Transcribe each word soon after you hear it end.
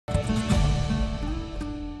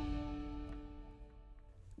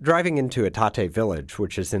Driving into Itate village,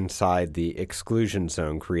 which is inside the exclusion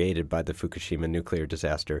zone created by the Fukushima nuclear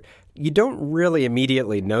disaster, you don't really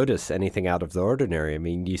immediately notice anything out of the ordinary. I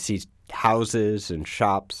mean, you see houses and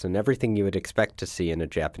shops and everything you would expect to see in a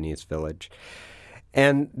Japanese village.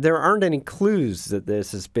 And there aren't any clues that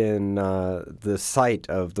this has been the site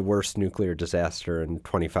of the worst nuclear disaster in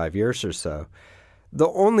 25 years or so. The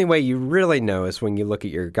only way you really know is when you look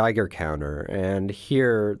at your Geiger counter, and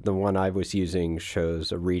here the one I was using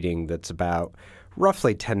shows a reading that's about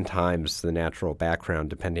roughly 10 times the natural background,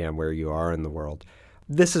 depending on where you are in the world.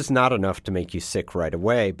 This is not enough to make you sick right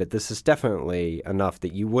away, but this is definitely enough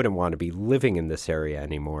that you wouldn't want to be living in this area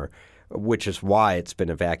anymore, which is why it's been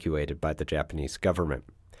evacuated by the Japanese government.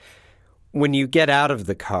 When you get out of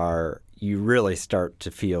the car, you really start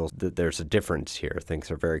to feel that there's a difference here. Things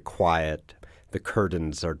are very quiet. The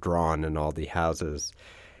curtains are drawn in all the houses.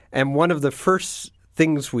 And one of the first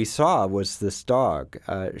things we saw was this dog.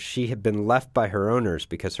 She had been left by her owners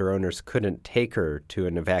because her owners couldn't take her to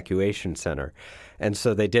an evacuation center. And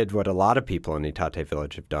so they did what a lot of people in Itate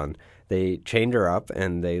village have done. They chained her up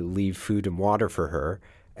and they leave food and water for her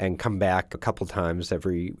and come back a couple times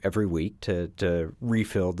every week to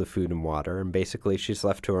refill the food and water. And basically she's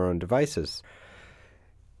left to her own devices.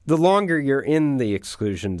 The longer you're in the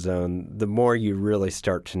exclusion zone, the more you really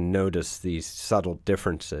start to notice these subtle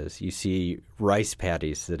differences. You see rice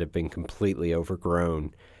paddies that have been completely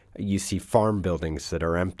overgrown. You see farm buildings that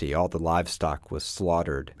are empty. All the livestock was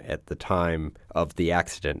slaughtered at the time of the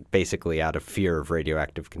accident, basically out of fear of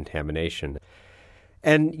radioactive contamination.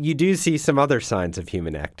 And you do see some other signs of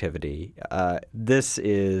human activity. This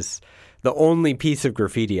is the only piece of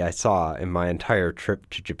graffiti I saw in my entire trip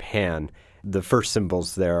to Japan. The first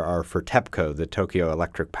symbols there are for TEPCO, the Tokyo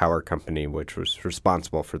Electric Power Company, which was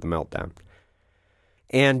responsible for the meltdown.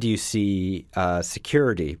 And you see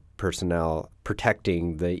security personnel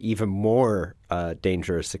protecting the even more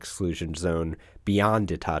dangerous exclusion zone beyond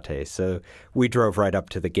Itate. So we drove right up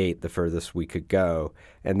to the gate, the furthest we could go,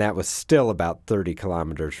 and that was still about 30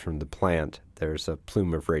 kilometers from the plant. There's a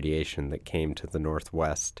plume of radiation that came to the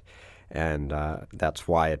northwest, and that's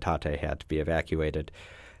why Itate had to be evacuated.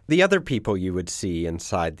 The other people you would see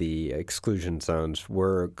inside the exclusion zones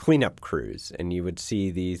were cleanup crews, and you would see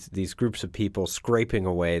these groups of people scraping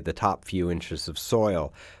away the top few inches of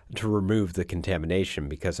soil to remove the contamination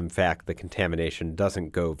because, in fact, the contamination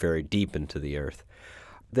doesn't go very deep into the earth.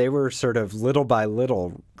 They were sort of little by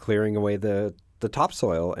little clearing away the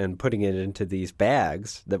topsoil and putting it into these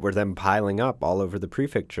bags that were then piling up all over the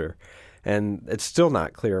prefecture. And it's still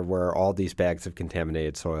not clear where all these bags of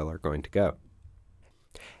contaminated soil are going to go.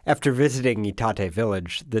 After visiting Itate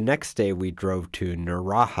village, the next day we drove to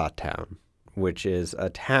Naraha town, which is a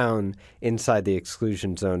town inside the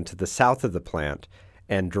exclusion zone to the south of the plant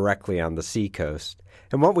and directly on the seacoast.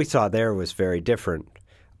 And what we saw there was very different.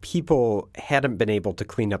 People hadn't been able to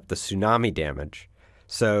clean up the tsunami damage.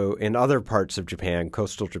 So in other parts of Japan,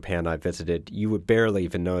 coastal Japan I visited, you would barely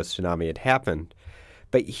even know a tsunami had happened.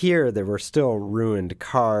 But here there were still ruined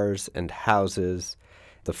cars and houses.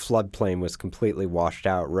 The floodplain was completely washed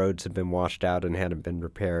out. Roads had been washed out and hadn't been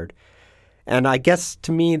repaired. And I guess,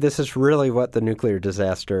 to me, this is really what the nuclear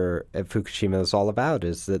disaster at Fukushima is all about,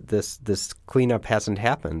 is that this cleanup hasn't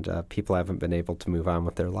happened. People haven't been able to move on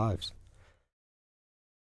with their lives.